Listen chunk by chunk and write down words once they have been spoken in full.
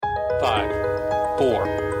5,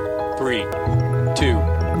 4, 3, 2,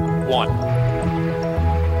 1.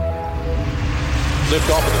 Lift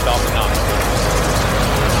off of the Falcon 9.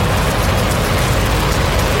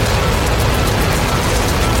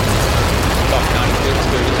 Falcon 9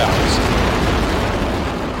 clear the towers.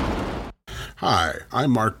 Hi, I'm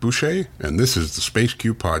Mark Boucher, and this is the Space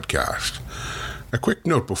Q Podcast. A quick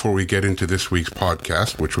note before we get into this week's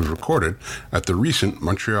podcast, which was recorded at the recent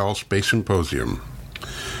Montreal Space Symposium.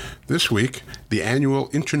 This week, the annual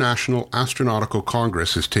International Astronautical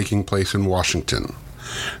Congress is taking place in Washington.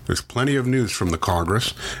 There's plenty of news from the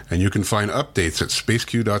Congress, and you can find updates at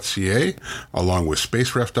spaceq.ca, along with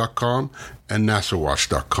spaceref.com and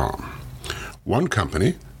nasawatch.com. One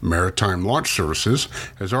company, Maritime Launch Services,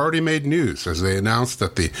 has already made news as they announced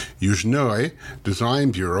that the Yuzhnoye Design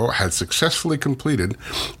Bureau had successfully completed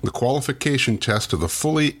the qualification test of the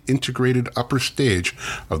fully integrated upper stage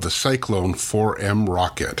of the Cyclone 4M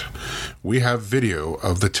rocket. We have video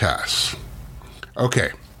of the tests. Okay.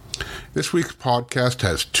 This week's podcast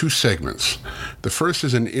has two segments. The first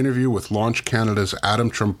is an interview with Launch Canada's Adam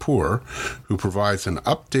Trempour, who provides an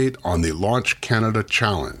update on the Launch Canada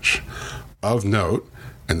Challenge. Of note,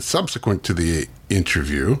 and subsequent to the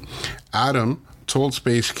interview, Adam told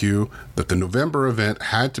SpaceQ that the November event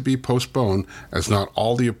had to be postponed as not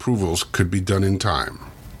all the approvals could be done in time.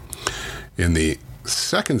 In the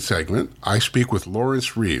second segment, I speak with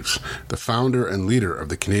Lawrence Reeves, the founder and leader of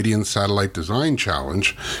the Canadian Satellite Design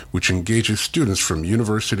Challenge, which engages students from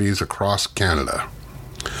universities across Canada.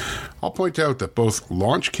 I'll point out that both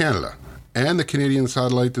Launch Canada and the Canadian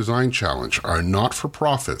Satellite Design Challenge are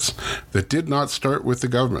not-for-profits that did not start with the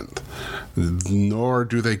government, nor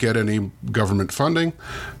do they get any government funding,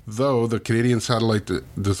 though the Canadian Satellite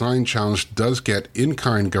Design Challenge does get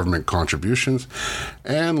in-kind government contributions,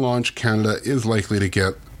 and Launch Canada is likely to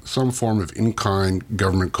get some form of in-kind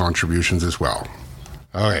government contributions as well.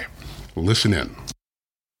 Okay, listen in.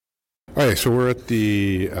 All right, so we're at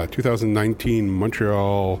the 2019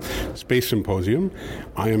 Montreal Space Symposium.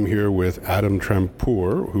 I am here with Adam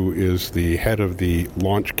Trempour, who is the head of the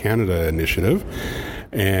Launch Canada initiative.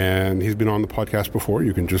 And he's been on the podcast before.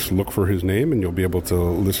 You can just look for his name and you'll be able to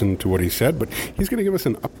listen to what he said. But he's going to give us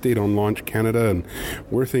an update on Launch Canada and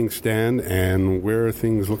where things stand and where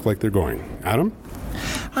things look like they're going. Adam?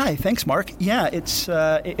 Hi, thanks, Mark. Yeah, it's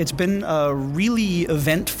been a really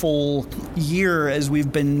eventful year as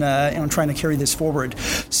we've been trying to carry this forward.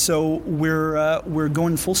 So we're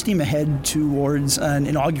going full steam ahead towards an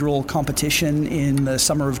inaugural competition in the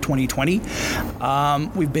summer of 2020.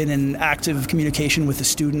 We've been in active communication with the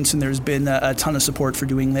students, and there's been a ton of support for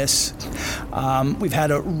doing this. We've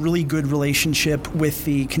had a really good relationship with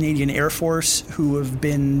the Canadian Air Force, who have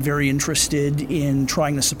been very interested in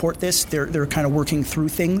trying to support this. They're kind of working through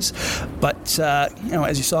things, but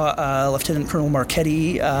as you saw, Lieutenant Colonel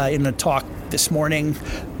Marchetti in a talk this morning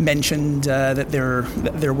mentioned that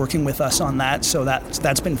they're working with us on that, so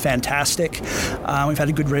that's been fantastic. We've had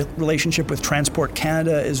a good relationship with Transport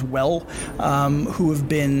Canada as well, who have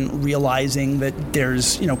been realizing that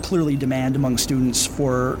there's clearly demand among students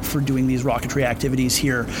for doing these rocketry activities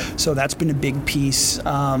here. So that's been a big piece.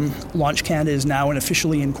 Launch Canada is now an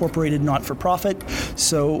officially incorporated not-for-profit,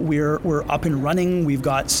 so we're up and running. We've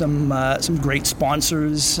got some great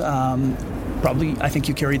sponsors. Probably, I think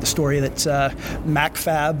you carried the story that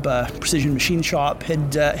MacFab, Precision Machine Shop,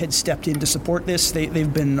 had stepped in to support this.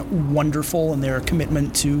 They've been wonderful in their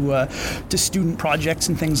commitment to student projects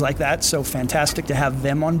and things like that. So fantastic to have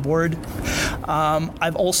them on board.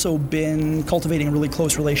 I've also been cultivating a really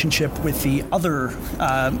close relationship with the other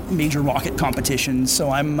major rocket competitions.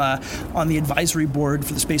 So I'm on the advisory board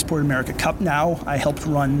for the Spaceport America Cup now. I helped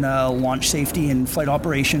run launch safety and flight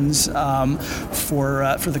operations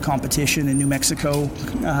for the competition in New Mexico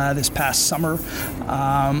this past summer.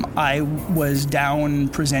 I was down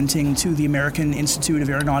presenting to the American Institute of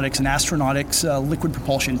Aeronautics and Astronautics Liquid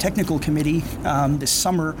Propulsion Technical Committee this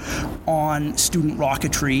summer on student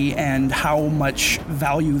rocketry and how much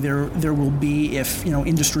value there will be if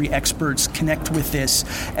industry experts connect with this,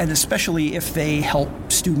 and especially if they help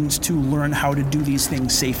students to learn how to do these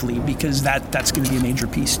things safely, because that's going to be a major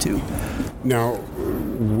piece too. Now,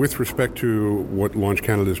 with respect to what Launch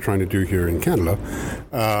Canada is trying to do here in Canada,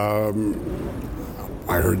 I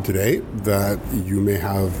heard today that you may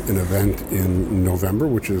have an event in November,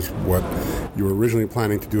 which is what you were originally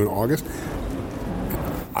planning to do in August.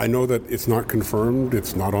 I know that it's not confirmed,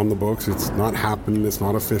 it's not on the books, it's not happened, it's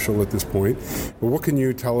not official at this point. But what can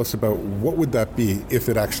you tell us about what would that be if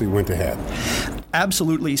it actually went ahead?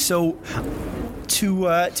 Absolutely. So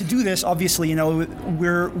to do this, obviously,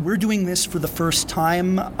 we're doing this for the first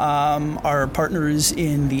time. Our partners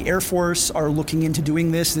in the Air Force are looking into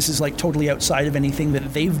doing this. This is like totally outside of anything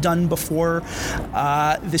that they've done before.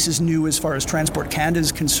 This is new as far as Transport Canada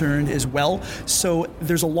is concerned as well. So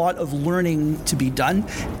there's a lot of learning to be done.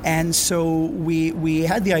 And so we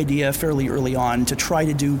had the idea fairly early on to try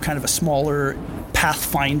to do kind of a smaller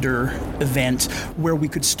Pathfinder event where we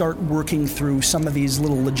could start working through some of these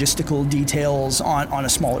little logistical details on a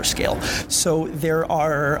smaller scale. So there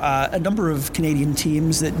are a number of Canadian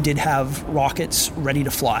teams that did have rockets ready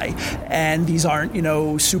to fly, and these aren't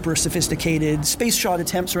super sophisticated space shot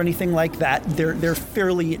attempts or anything like that. They're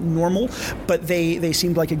fairly normal, but they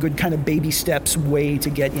seemed like a good kind of baby steps way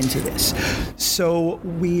to get into this. So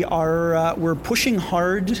we're pushing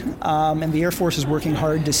hard, and the Air Force is working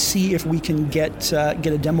hard to see if we can get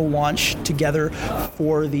a demo launch together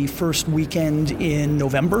for the first weekend in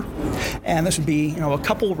November. And this would be, a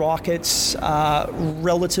couple rockets,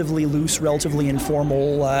 relatively loose, relatively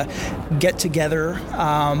informal get together,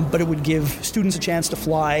 but it would give students a chance to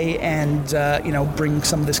fly and, bring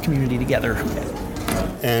some of this community together.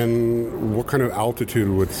 And what kind of altitude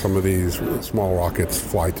would some of these small rockets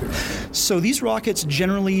fly to? So these rockets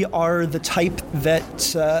generally are the type that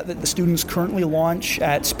the students currently launch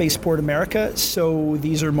at Spaceport America. So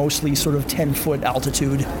these are mostly sort of 10-foot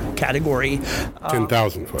altitude category.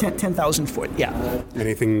 10,000 foot? 10,000 foot, yeah.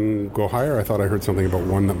 Anything go higher? I thought I heard something about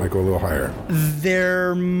one that might go a little higher.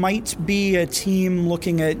 There might be a team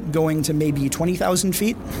looking at going to maybe 20,000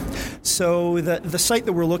 feet. So the site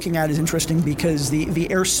that we're looking at is interesting because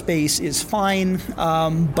the airspace is fine,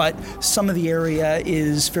 but some of the area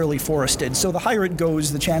is fairly forested. So the higher it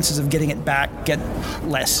goes, the chances of getting it back get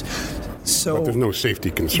less. So but there's no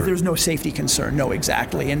safety concern. There's no safety concern, no,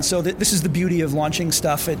 exactly. And so this is the beauty of launching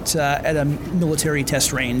stuff at a military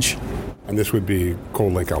test range. And this would be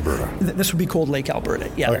Cold Lake, Alberta? This would be Cold Lake,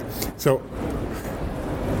 Alberta, yeah. Okay. So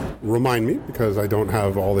remind me, because I don't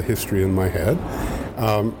have all the history in my head.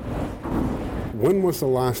 When was the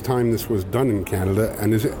last time this was done in Canada,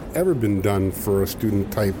 and has it ever been done for a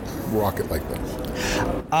student-type rocket like this?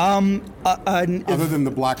 Other than the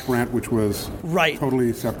Black Brant, which was right.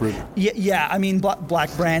 Totally separate. Yeah. I mean,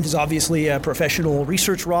 Black Brant is obviously a professional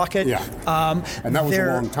research rocket. Yeah. And that was a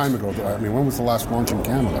long time ago. I mean, when was the last launch in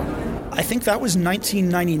Canada? I think that was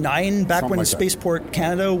 1999, back Something when like Spaceport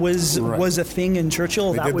Canada was a thing in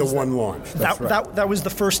Churchill. They did the one launch. That's right. That was the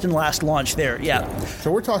first and last launch there, yeah.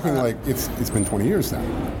 So we're talking like it's been 20 years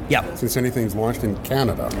then. Yeah. Since anything's launched in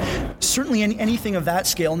Canada. Certainly anything of that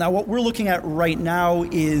scale. Now, what we're looking at right now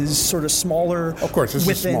is sort of smaller. Of course, this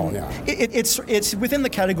is small, yeah. It's within the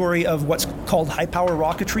category of what's called high-power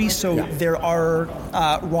rocketry. So there are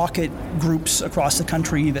rocket groups across the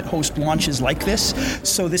country that host launches like this.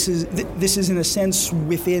 So this is in a sense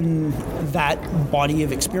within that body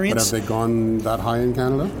of experience. But have they gone that high in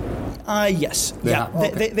Canada? Yes. They have?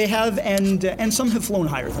 Okay. They have, and some have flown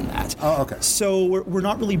higher than that. Oh, okay. So we're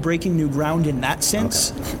not really breaking new ground in that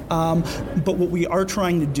sense. Okay. But what we are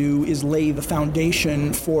trying to do is lay the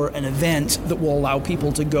foundation for an event that will allow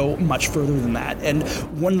people to go much further than that. And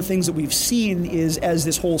one of the things that we've seen is as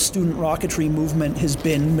this whole student rocketry movement has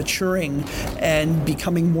been maturing and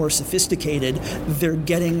becoming more sophisticated, they're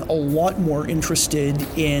getting a lot more interested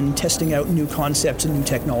in testing out new concepts and new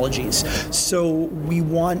technologies. So we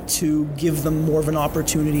want to give them more of an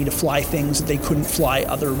opportunity to fly things that they couldn't fly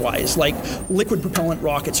otherwise. Like liquid propellant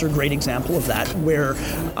rockets are a great example of that, where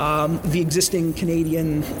the existing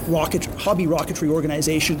Canadian hobby rocketry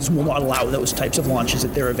organizations will not allow those types of launches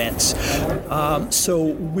at their events. So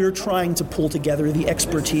we're trying to pull together the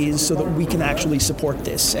expertise so that we can actually support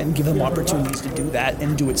this and give them opportunities to do that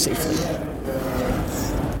and do it safely.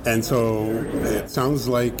 And so it sounds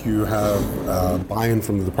like you have buy-in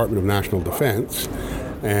from the Department of National Defense,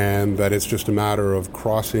 and that it's just a matter of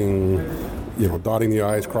dotting the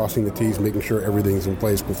I's, crossing the T's, making sure everything's in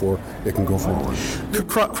place before it can go forward.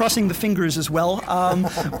 Crossing the fingers as well.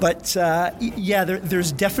 But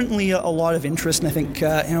there's definitely a lot of interest, and I think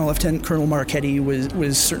Lieutenant Colonel Marchetti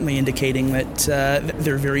was certainly indicating that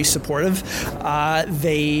they're very supportive.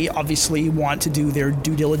 They obviously want to do their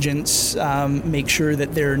due diligence, make sure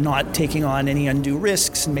that they're not taking on any undue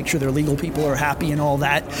risks, and make sure their legal people are happy and all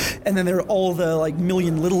that. And then there are all the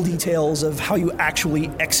million little details of how you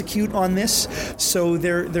actually execute on this. So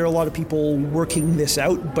there are a lot of people working this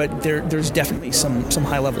out, but there's definitely some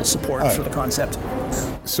high-level support for the concept.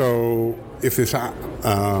 So if this, I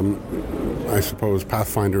suppose,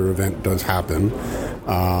 Pathfinder event does happen,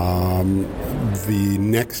 the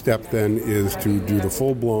next step then is to do the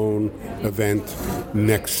full-blown event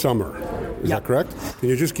next summer Is that correct? Can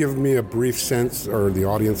you just give me a brief sense, or the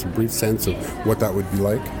audience a brief sense of what that would be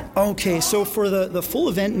like? Okay, so for the full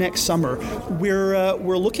event next summer,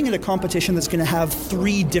 we're looking at a competition that's going to have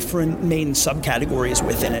 3 different main subcategories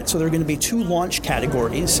within it. So there are going to be 2 launch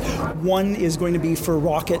categories. One is going to be for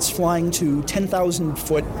rockets flying to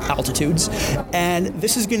 10,000-foot altitudes, and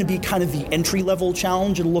this is going to be kind of the entry-level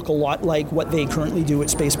challenge. It'll look a lot like what they currently do at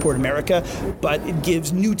Spaceport America, but it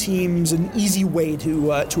gives new teams an easy way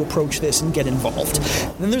to approach this and get involved.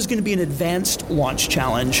 Then there's going to be an advanced launch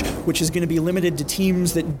challenge, which is going to be limited to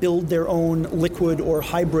teams that build their own liquid or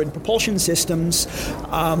hybrid propulsion systems,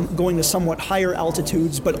 going to somewhat higher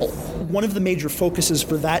altitudes. But one of the major focuses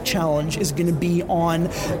for that challenge is going to be on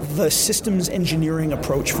the systems engineering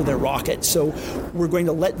approach for their rocket. So we're going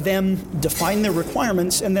to let them define their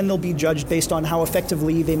requirements, and then they'll be judged based on how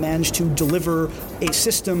effectively they manage to deliver a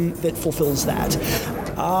system that fulfills that.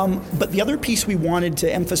 But the other piece we wanted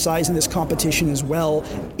to emphasize in this competition as well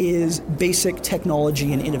is basic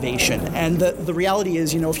technology and innovation. And the reality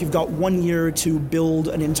is, if you've got 1 year to build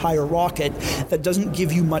an entire rocket, that doesn't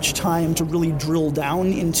give you much time to really drill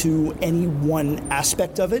down into any one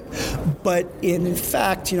aspect of it. But in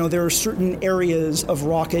fact, there are certain areas of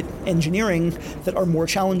rocket engineering that are more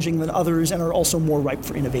challenging than others and are also more ripe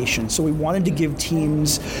for innovation. So we wanted to give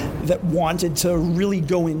teams that wanted to really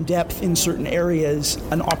go in depth in certain areas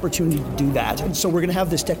an opportunity to do that. And so we're going to have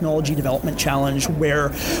this technology development challenge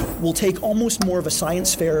where we'll take almost more of a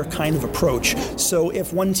science fair kind of approach. So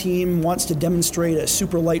if one team wants to demonstrate a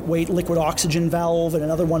super lightweight liquid oxygen valve, and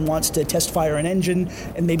another one wants to test fire an engine,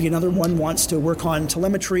 and maybe another one wants to work on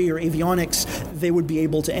telemetry or avionics, they would be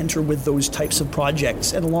able to enter with those types of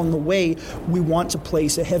projects. And along the way, we want to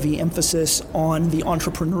place a heavy emphasis on the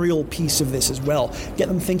entrepreneurial piece of this as well. Get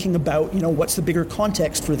them thinking about, what's the bigger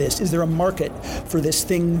context for this? Is there a market for this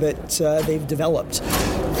thing that they've developed?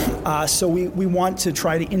 So we want to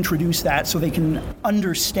try to introduce that so they can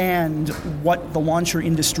understand what the launcher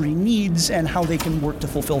industry needs and how they can work to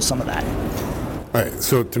fulfill some of that. All right,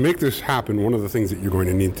 so to make this happen, one of the things that you're going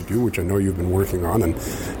to need to do, which I know you've been working on,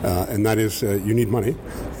 and that is you need money.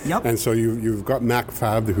 Yep. And so you've got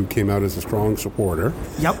MacFab, who came out as a strong supporter.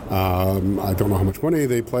 Yep. I don't know how much money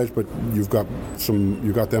they pledged, but you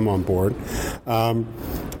got them on board.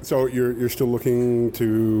 So you're still looking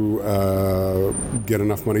to get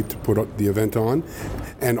enough money to put the event on,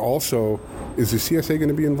 and also, is the CSA going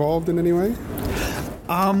to be involved in any way?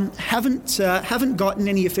 Haven't gotten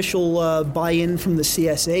any official buy-in from the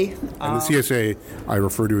CSA. And the CSA, I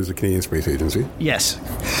refer to as the Canadian Space Agency. Yes.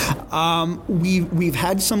 We've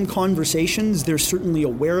had some conversations. They're certainly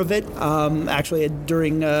aware of it. Actually,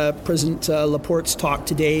 during President Laporte's talk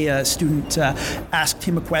today, a student asked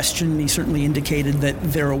him a question, and he certainly indicated that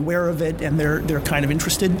they're aware of it and they're kind of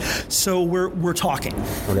interested. So we're talking.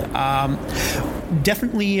 Okay.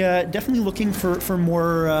 Definitely looking for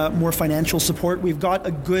more financial support. We've got a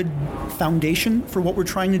good foundation for what we're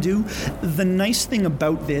trying to do. The nice thing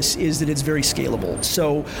about this is that it's very scalable.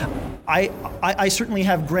 So I certainly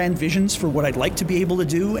have grand visions for what I'd like to be able to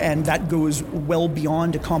do, and that goes well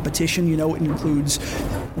beyond a competition. It includes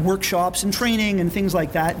workshops and training and things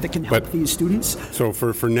like that can help these students. So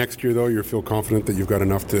for next year, though, you feel confident that you've got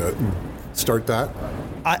enough to start that?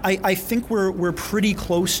 I think we're pretty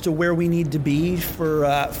close to where we need to be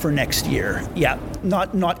for next year. Yeah,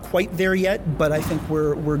 not quite there yet, but I think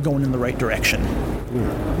we're going in the right direction.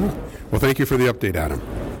 Well, thank you for the update, Adam.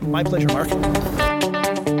 My pleasure, Mark.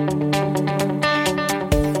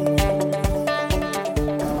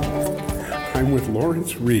 I'm with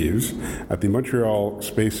Lawrence Reeves at the Montreal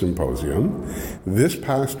Space Symposium. This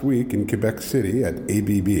past week in Quebec City at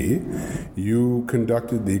ABB, you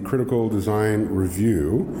conducted the Critical Design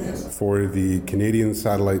Review for the Canadian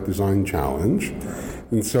Satellite Design Challenge.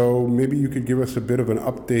 And so maybe you could give us a bit of an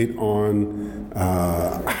update on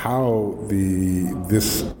how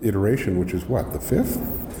this iteration, which is what, the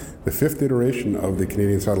fifth iteration of the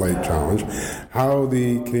Canadian Satellite Challenge, how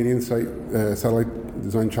the Canadian Satellite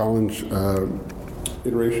Design Challenge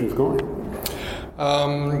iteration is going?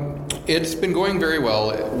 It's been going very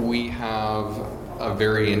well. We have a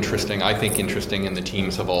very interesting, and the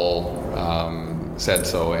teams have all said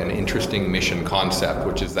so, an interesting mission concept,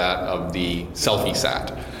 which is that of the selfie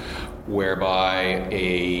sat, whereby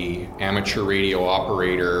a amateur radio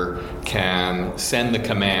operator can send the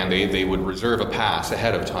command. They would reserve a pass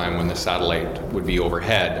ahead of time when the satellite would be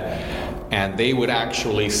overhead, and they would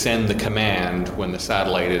actually send the command when the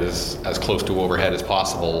satellite is as close to overhead as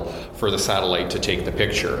possible for the satellite to take the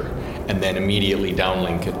picture, and then immediately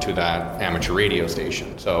downlink it to that amateur radio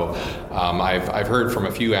station. So I've heard from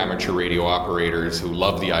a few amateur radio operators who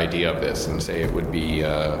love the idea of this and say it would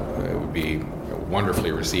be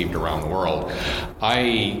wonderfully received around the world.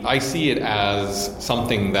 I see it as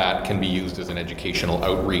something that can be used as an educational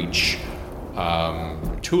outreach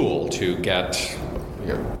tool to get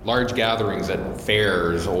large gatherings at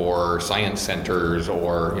fairs or science centers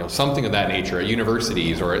or something of that nature, at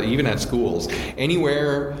universities or even at schools.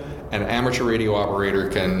 Anywhere an amateur radio operator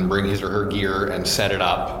can bring his or her gear and set it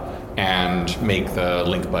up and make the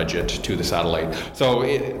link budget to the satellite. So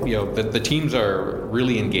the teams are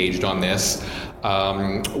really engaged on this.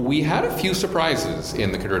 We had a few surprises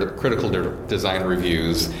in the critical design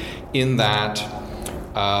reviews, in that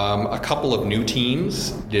a couple of new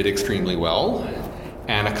teams did extremely well,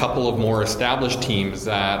 and a couple of more established teams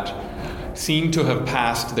that seem to have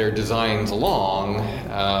passed their designs along,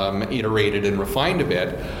 iterated and refined a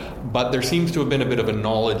bit, but there seems to have been a bit of a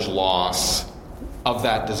knowledge loss of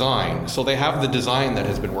that design. So they have the design that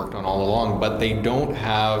has been worked on all along, but they don't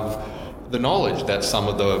have the knowledge that some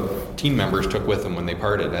of the team members took with them when they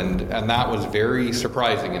parted, and that was very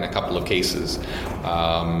surprising in a couple of cases,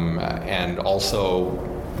 and also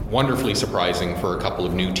wonderfully surprising for a couple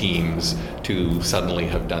of new teams to suddenly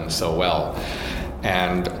have done so well.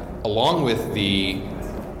 And along with the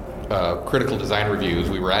critical design reviews,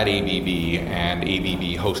 we were at ABB, and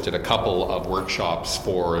ABB hosted a couple of workshops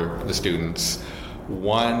for the students.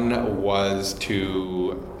 One was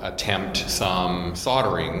to attempt some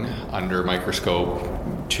soldering under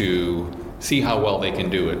microscope to see how well they can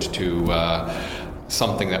do it to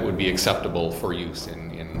something that would be acceptable for use in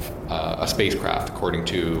a spacecraft according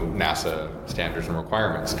to NASA standards and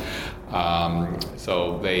requirements.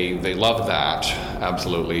 So they loved that,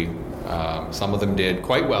 absolutely. Some of them did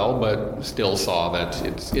quite well, but still saw that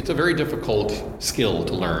it's a very difficult skill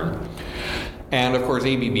to learn. And of course,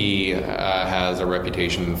 ABB has a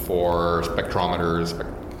reputation for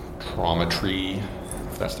spectrometry,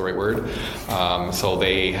 if that's the right word. So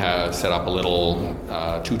they have set up a little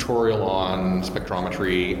tutorial on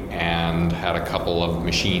spectrometry and had a couple of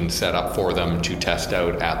machines set up for them to test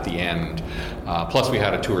out at the end. Plus, we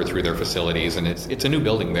had a tour through their facilities, and it's a new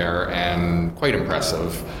building there and quite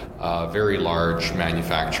impressive. Very large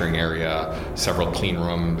manufacturing area, several clean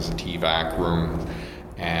rooms, a TVAC room.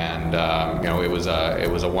 And it was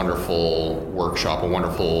a wonderful workshop, a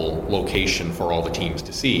wonderful location for all the teams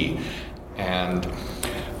to see, and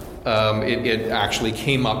it actually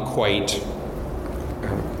came up quite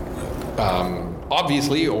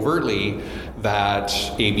obviously, overtly, that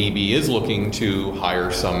ABB is looking to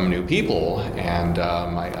hire some new people. And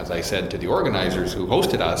as I said to the organizers who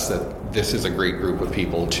hosted us, that this is a great group of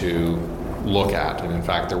people to look at. And in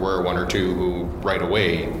fact, there were one or two who right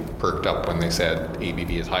away perked up when they said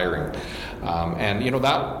ABB is hiring. And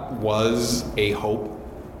that was a hope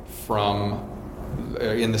from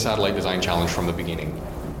in the Satellite Design Challenge from the beginning.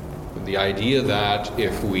 The idea that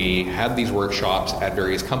if we had these workshops at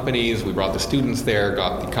various companies, we brought the students there,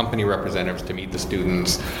 got the company representatives to meet the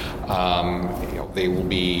students, they will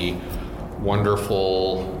be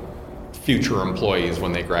wonderful future employees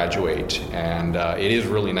when they graduate. And it is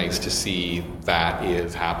really nice to see that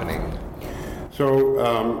is happening.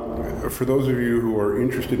 So, for those of you who are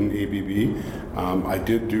interested in ABB, I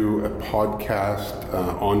did do a podcast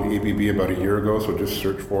on ABB about a year ago, so just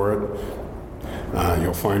search for it.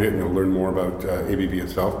 You'll find it and you'll learn more about ABB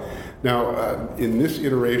itself. Now, in this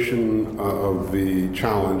iteration of the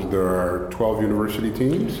challenge, there are 12 university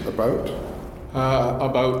teams, about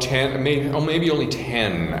 10, maybe only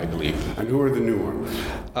 10, I believe. And who are the new ones?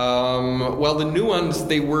 Well, the new ones,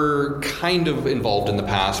 they were kind of involved in the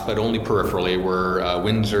past, but only peripherally, were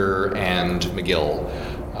Windsor and McGill.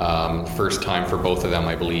 First time for both of them,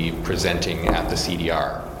 I believe, presenting at the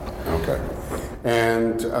CDR. Okay.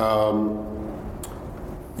 And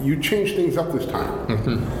you changed things up this time,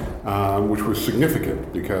 which was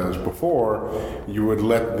significant, because before you would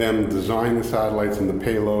let them design the satellites and the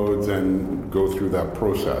payloads and go through that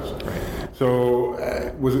process. Right. So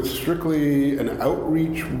was it strictly an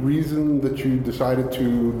outreach reason that you decided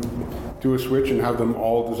to do a switch and have them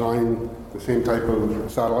all design the same type of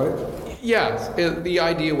satellite? Yeah, the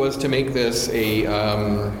idea was to make this a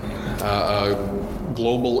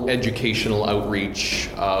global educational outreach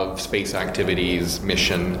of space activities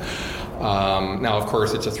mission. Now, of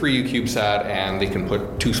course, it's a 3U CubeSat, and they can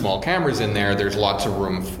put 2 small cameras in there. There's lots of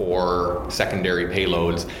room for secondary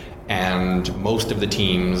payloads, and most of the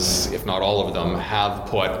teams, if not all of them, have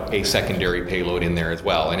put a secondary payload in there as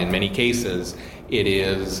well. And in many cases, it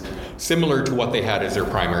is similar to what they had as their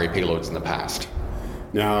primary payloads in the past.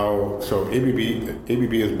 Now, so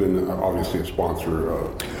ABB has been obviously a sponsor,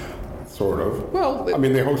 sort of. Well, I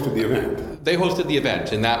mean, they hosted the event. They hosted the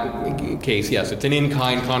event. In that case, yes, it's an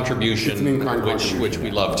in-kind contribution, which we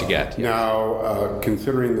love to get. Yes. Now,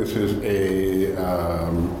 considering this is a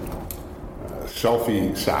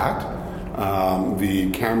selfie sat, the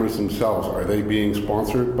cameras themselves, are they being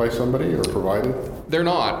sponsored by somebody or provided? They're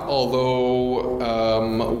not, although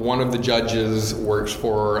one of the judges works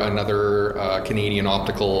for another Canadian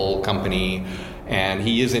optical company, and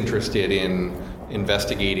he is interested in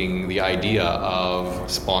investigating the idea of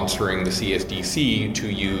sponsoring the CSDC to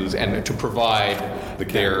use and to provide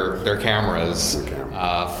their cameras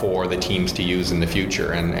for the teams to use in the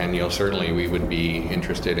future. And certainly we would be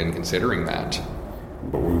interested in considering that.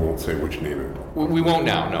 But we won't say which name it. We won't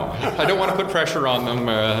now, no. I don't want to put pressure on them.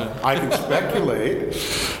 I can speculate.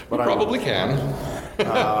 But you probably can.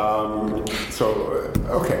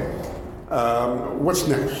 Okay. What's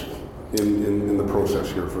next in the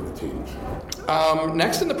process here for the teams?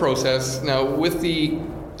 Next in the process, now with the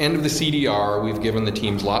end of the CDR, we've given the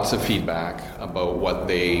teams lots of feedback about what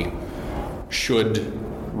they should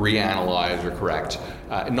reanalyze or correct.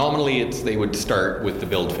 Nominally, they would start with the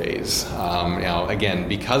build phase. Now, again,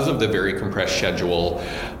 because of the very compressed schedule,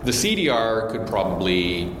 the CDR could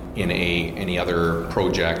probably, in any other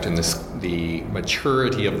project, and the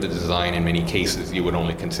maturity of the design, in many cases, you would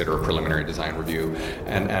only consider a preliminary design review,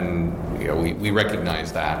 and we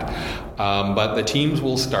recognize that. But the teams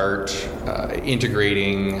will start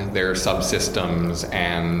integrating their subsystems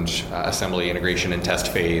and assembly, integration, and test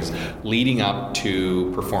phase, leading up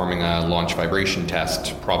to performing a launch vibration test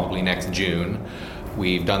probably next June.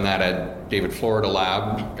 We've done that at David Florida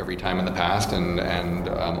Lab every time in the past, and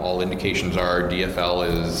all indications are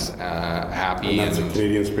DFL is happy. And that's a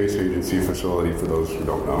Canadian Space Agency facility, for those who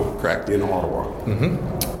don't know. Correct. In Ottawa.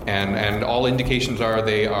 Mm-hmm. And all indications are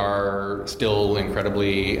they are still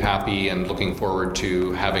incredibly happy and looking forward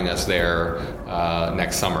to having us there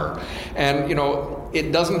next summer. And,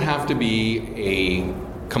 it doesn't have to be a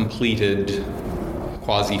completed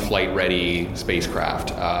quasi-flight ready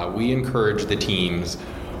spacecraft. We encourage the teams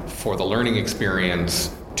for the learning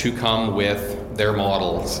experience to come with their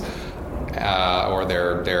models or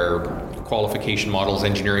their qualification models,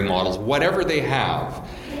 engineering models, whatever they have.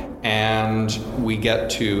 And we get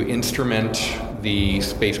to instrument the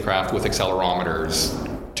spacecraft with accelerometers,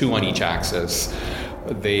 2 on each axis.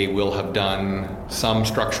 They will have done some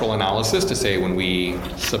structural analysis to say, when we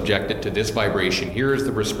subject it to this vibration, here is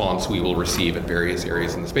the response we will receive at various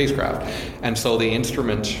areas in the spacecraft. And so they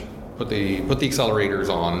put the accelerators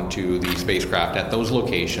on to the spacecraft at those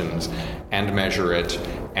locations and measure it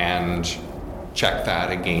and check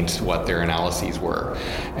that against what their analyses were.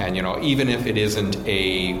 And even if it isn't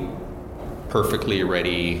a perfectly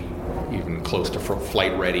ready, even close to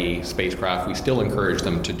flight ready spacecraft, we still encourage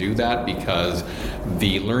them to do that, because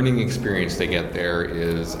the learning experience they get there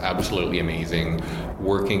is absolutely amazing,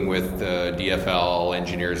 working with the DFL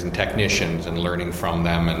engineers and technicians and learning from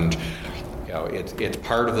them. And it's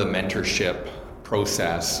part of the mentorship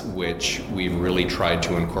process, which we've really tried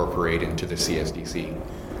to incorporate into the CSDC.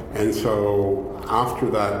 And so after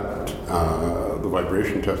that, the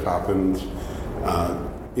vibration test happens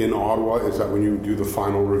in Ottawa. Is that when you do the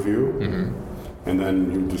final review? Mm-hmm. And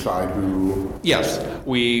then you decide who? Yes.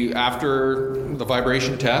 After the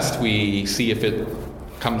vibration test, we see if it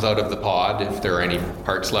comes out of the pod, if there are any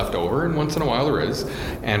parts left over, and once in a while there is,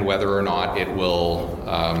 and whether or not it will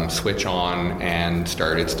switch on and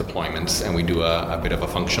start its deployments, and we do a bit of a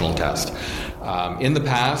functional test. In the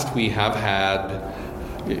past, we have had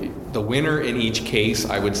the winner in each case,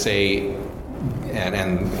 I would say,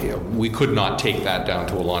 and we could not take that down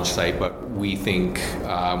to a launch site, but we think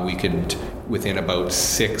we could, within about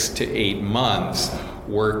 6 to 8 months,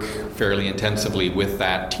 work fairly intensively with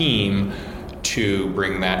that team to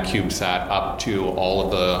bring that CubeSat up to all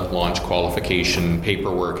of the launch qualification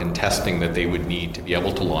paperwork and testing that they would need to be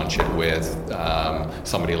able to launch it with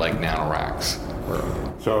somebody like NanoRacks.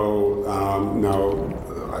 So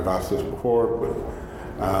now, I've asked this before, but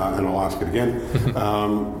and I'll ask it again.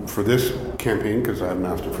 For this campaign, because I haven't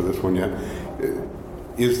asked it for this one yet,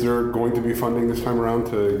 is there going to be funding this time around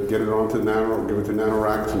to get it onto give it to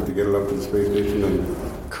NanoRacks and to get it up to the space station?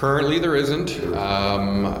 Currently, there isn't.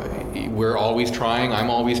 We're always trying.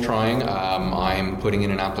 I'm always trying. I'm putting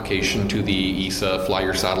in an application to the ESA Fly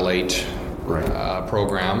Your Satellite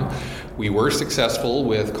program. We were successful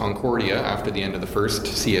with Concordia after the end of the first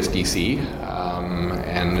CSDC,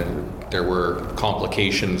 and there were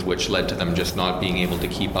complications which led to them just not being able to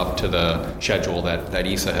keep up to the schedule that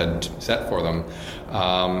ESA had set for them.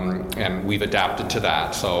 And we've adapted to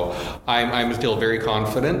that. So I'm still very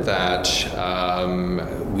confident that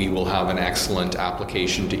we will have an excellent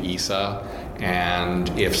application to ESA, and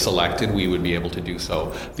if selected, we would be able to do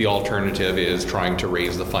so. The alternative is trying to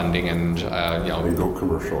raise the funding and go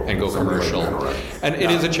commercial. And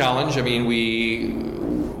it is a challenge. I mean,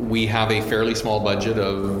 we have a fairly small budget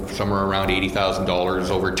of somewhere around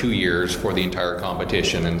 $80,000 over 2 years for the entire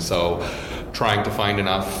competition, and so trying to find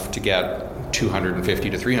enough to get 250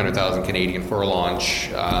 to 300,000 Canadian for a launch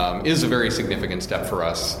is a very significant step for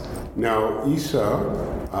us. Now,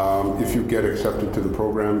 ESA, if you get accepted to the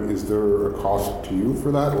program, is there a cost to you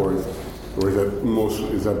for that, or is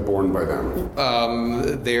that borne by them?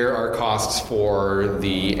 There are costs for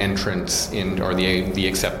the entrance in, or the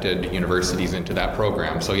accepted universities into that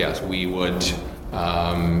program. So yes, we would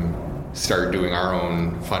start doing our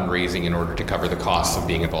own fundraising in order to cover the costs of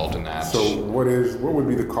being involved in that. So what would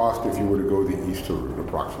be the cost if you were to go the ESA route,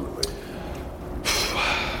 approximately?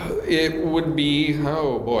 It would be,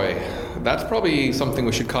 oh boy, that's probably something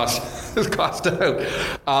we should cost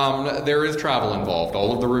out. There is travel involved.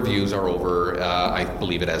 All of the reviews are over, I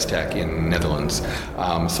believe, at ESTEC in Netherlands.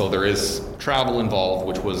 So there is travel involved,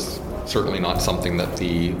 which was certainly not something that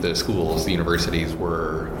the schools, the universities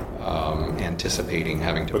were anticipating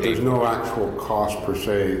having to pay. But there's no actual cost per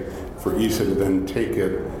se for ESA to then take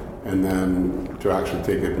it and then to actually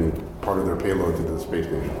take it and part of their payload to the space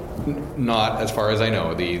station? Not as far as I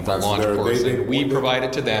know. The launch portion, we provide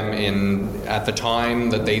it to them at the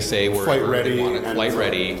time that they say we're flight ready. Flight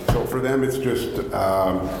ready. So for them, it's just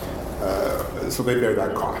so they bear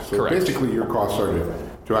that cost. So correct. Basically, your costs are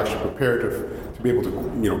to actually prepare to be able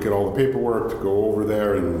to get all the paperwork, to go over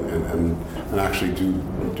there and actually do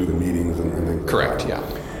the meetings and things. Correct. Like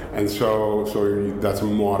that. Yeah. And so that's a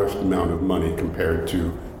modest amount of money compared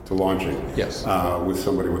to launching. Yes. With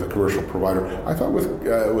somebody, with a commercial provider. I thought with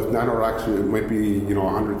NanoRacks it might be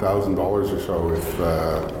 $100,000 or so if.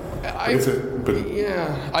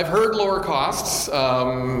 Yeah, I've heard lower costs.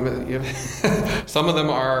 Some of them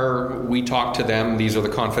are. We talk to them. These are the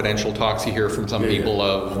confidential talks you hear from some people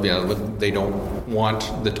of they don't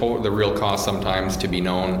want the real cost sometimes to be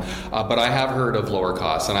known. But I have heard of lower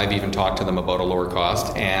costs, and I've even talked to them about a lower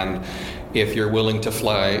cost. And if you're willing to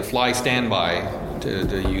fly standby,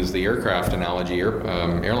 to use the aircraft analogy,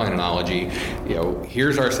 airline analogy,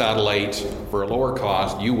 here's our satellite for a lower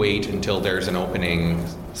cost. You wait until there's an opening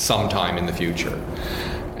sometime in the future,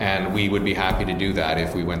 and we would be happy to do that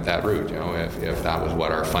if we went that route. If that was what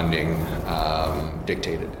our funding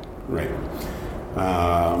dictated. Right.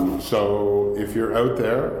 So if you're out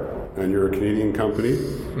there and you're a Canadian company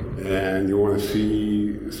and you want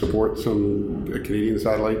to support some Canadian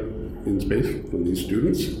satellite in space from these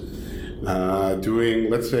students, doing,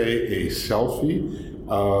 let's say, a selfie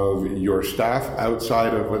of your staff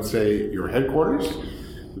outside of, let's say, your headquarters,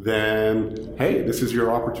 then, hey, this is your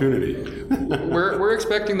opportunity. We're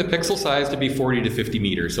expecting the pixel size to be 40 to 50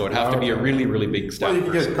 meters, so it'd have to be a really, really big staff. Well, you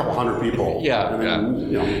can get a couple hundred people. The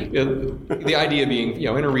idea being,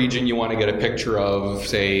 in a region, you want to get a picture of,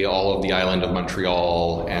 say, all of the island of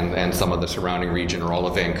Montreal and some of the surrounding region, or all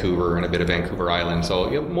of Vancouver and a bit of Vancouver Island. So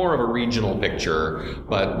more of a regional picture.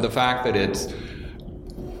 But the fact that it's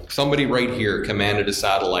somebody right here commanded a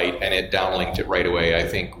satellite and it downlinked it right away, I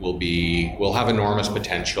think will have enormous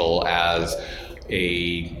potential as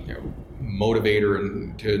a motivator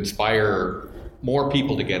and to inspire more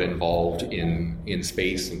people to get involved in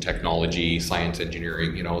space and technology, science,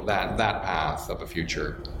 engineering, that path of a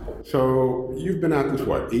future. So you've been at this,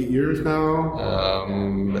 8 years now?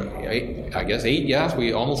 I guess 8, yes.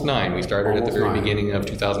 Almost 9. We started at the very beginning of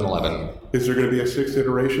 2011. Is there going to be a 6th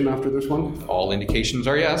iteration after this one? All indications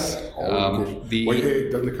are yes. Doesn't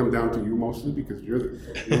it come down to you mostly? Because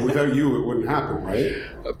without you, it wouldn't happen, right?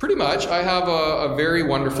 Pretty much. I have a very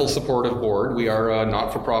wonderful supportive board. We are a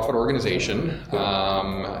not-for-profit organization.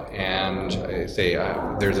 And I say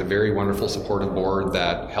there's a very wonderful supportive board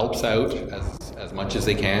that helps out as much as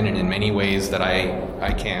they can, and in many ways that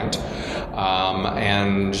I can't.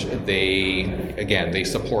 And they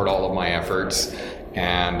support all of my efforts,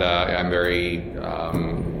 and I'm very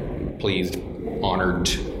pleased, honored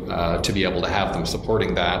to be able to have them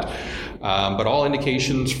supporting that. But all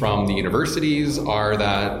indications from the universities are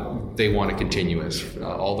that they want to continue this.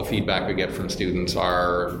 All the feedback we get from students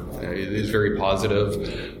is very positive.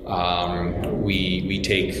 We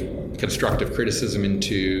take constructive criticism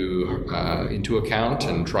into account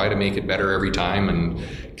and try to make it better every time, and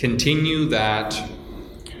continue that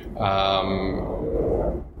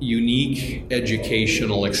unique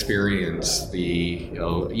educational experience.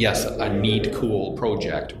 Yes, a neat, cool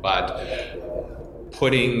project, but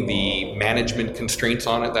putting the management constraints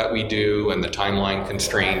on it that we do and the timeline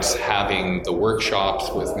constraints, having the workshops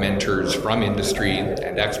with mentors from industry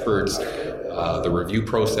and experts, the review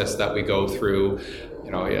process that we go through.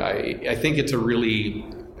 I think it's a really,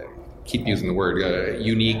 keep using the word,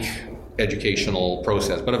 unique educational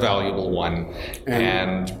process, but a valuable one.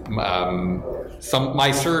 And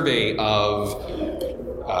my survey of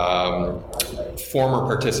former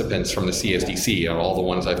participants from the CSDC, all the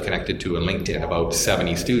ones I've connected to in LinkedIn, about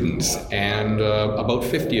 70 students, and about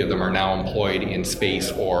 50 of them are now employed in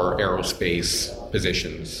space or aerospace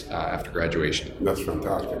positions after graduation. That's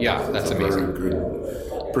fantastic. Yeah, that's amazing. A very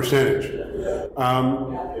good percentage.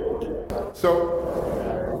 So,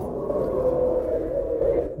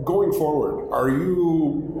 going forward, are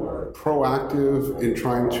you proactive in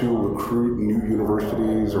trying to recruit new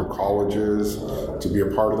universities or colleges to be a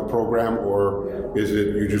part of the program, or is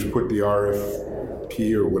it you just put the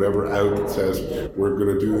RFP or whatever out that says we're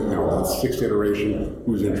going to do the sixth iteration,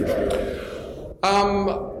 who's interested?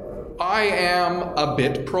 I am a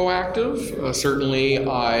bit proactive. Certainly,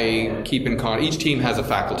 I keep in contact. Each team has a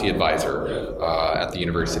faculty advisor at the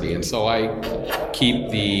university, and so I keep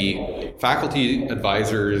the faculty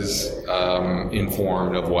advisors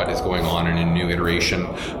informed of what is going on in a new iteration.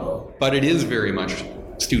 But it is very much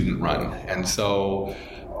student-run, and so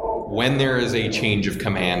when there is a change of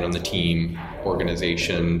command on the team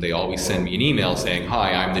organization, they always send me an email saying,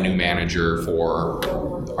 "Hi, I'm the new manager for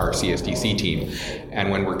our CSDC team."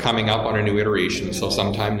 And when we're coming up on a new iteration, so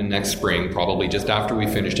sometime in next spring, probably just after we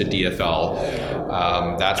finished at DFL,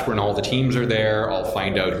 that's when all the teams are there. I'll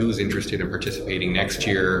find out who's interested in participating next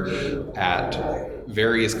year at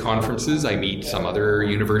various conferences. I meet some other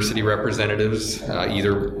university representatives,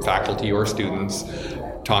 either faculty or students,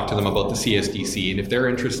 talk to them about the CSDC, and if they're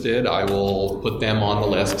interested, I will put them on the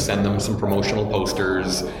list, send them some promotional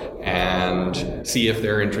posters, and see if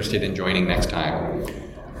they're interested in joining next time.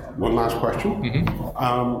 One last question. Mm-hmm.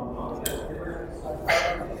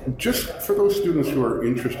 Just for those students who are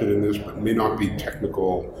interested in this but may not be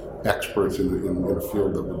technical experts in the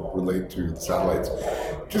field that would relate to the satellites,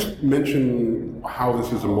 just mention how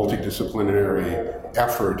this is a multidisciplinary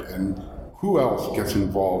effort and who else gets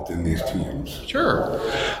involved in these teams? Sure.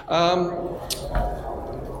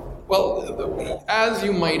 Well, as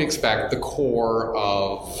you might expect, the core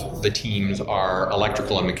of the teams are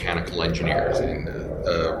electrical and mechanical engineers, and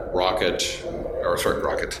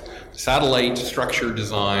satellite structure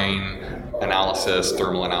design, analysis,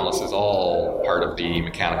 thermal analysis, all part of the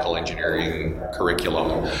mechanical engineering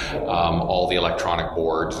curriculum. All the electronic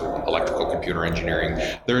boards, electrical computer engineering.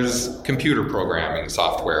 There's computer programming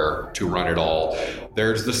software to run it all.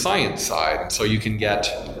 There's the science side, so you can get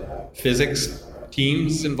physics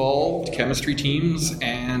teams involved, chemistry teams,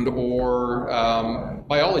 and or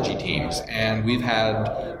biology teams. And we've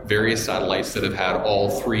had various satellites that have had all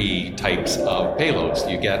three types of payloads.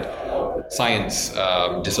 You get science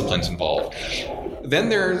disciplines involved. Then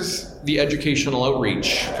there's the educational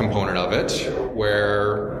outreach component of it,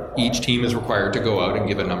 where each team is required to go out and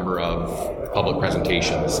give a number of public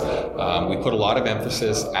presentations. We put a lot of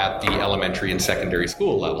emphasis at the elementary and secondary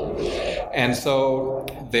school level. And so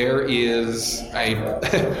there is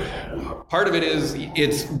part of it is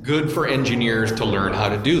it's good for engineers to learn how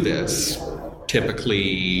to do this,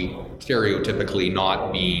 stereotypically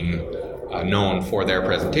not being known for their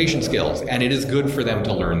presentation skills. And it is good for them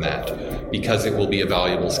to learn that because it will be a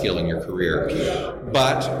valuable skill in your career.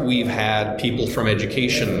 But we've had people from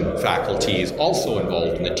education faculties also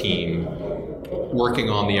involved in the team, working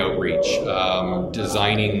on the outreach,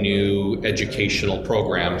 designing new educational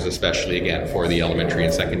programs, especially again for the elementary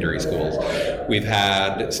and secondary schools. We've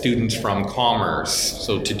had students from commerce,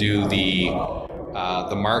 so to do the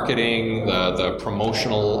marketing, the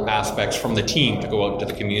promotional aspects from the team to go out to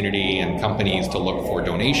the community and companies to look for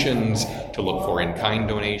donations, to look for in-kind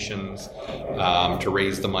donations, to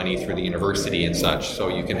raise the money through the university and such, so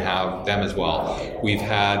you can have them as well. We've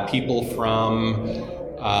had people from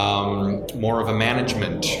more of a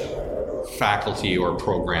management faculty or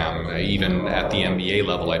program, even at the MBA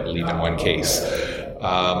level, I believe in one case,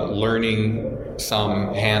 learning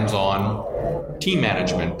some hands-on team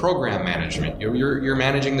management, program management. You're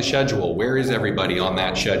managing the schedule. Where is everybody on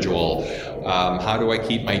that schedule? How do I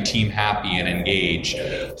keep my team happy and engaged?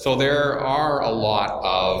 So there are a lot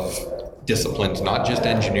of disciplines, not just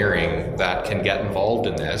engineering, that can get involved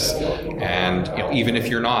in this. And even if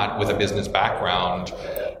you're not with a business background,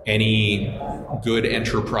 any good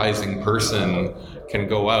enterprising person can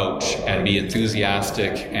go out and be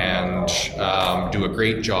enthusiastic and do a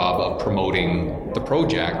great job of promoting the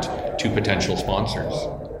project to potential sponsors.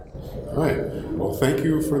 All right. Well, thank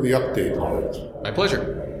you for the update, Lawrence. My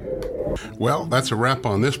pleasure. Well, that's a wrap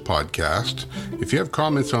on this podcast. If you have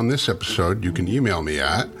comments on this episode, you can email me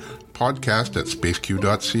at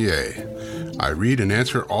podcast@spaceq.ca. I read and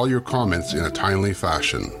answer all your comments in a timely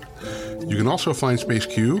fashion. You can also find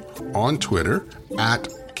SpaceQ on Twitter at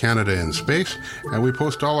Canada in Space, and we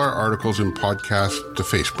post all our articles and podcasts to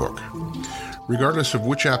Facebook. Regardless of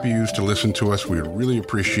which app you use to listen to us, we would really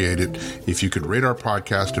appreciate it if you could rate our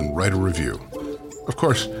podcast and write a review. Of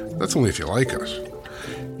course, that's only if you like us.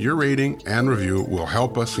 Your rating and review will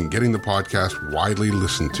help us in getting the podcast widely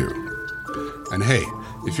listened to. And hey,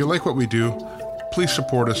 if you like what we do, please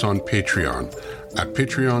support us on Patreon at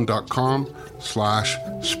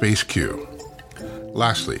patreon.com/spaceq.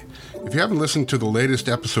 Lastly, if you haven't listened to the latest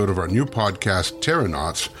episode of our new podcast,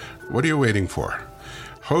 Terranauts, what are you waiting for?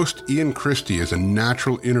 Host Ian Christie is a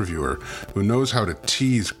natural interviewer who knows how to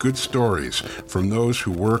tease good stories from those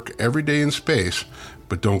who work every day in space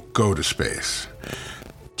but don't go to space.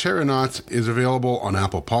 Terranauts is available on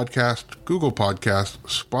Apple Podcast, Google Podcast,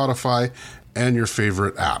 Spotify, and your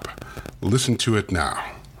favorite app. Listen to it now.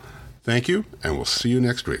 Thank you, and we'll see you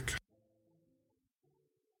next week.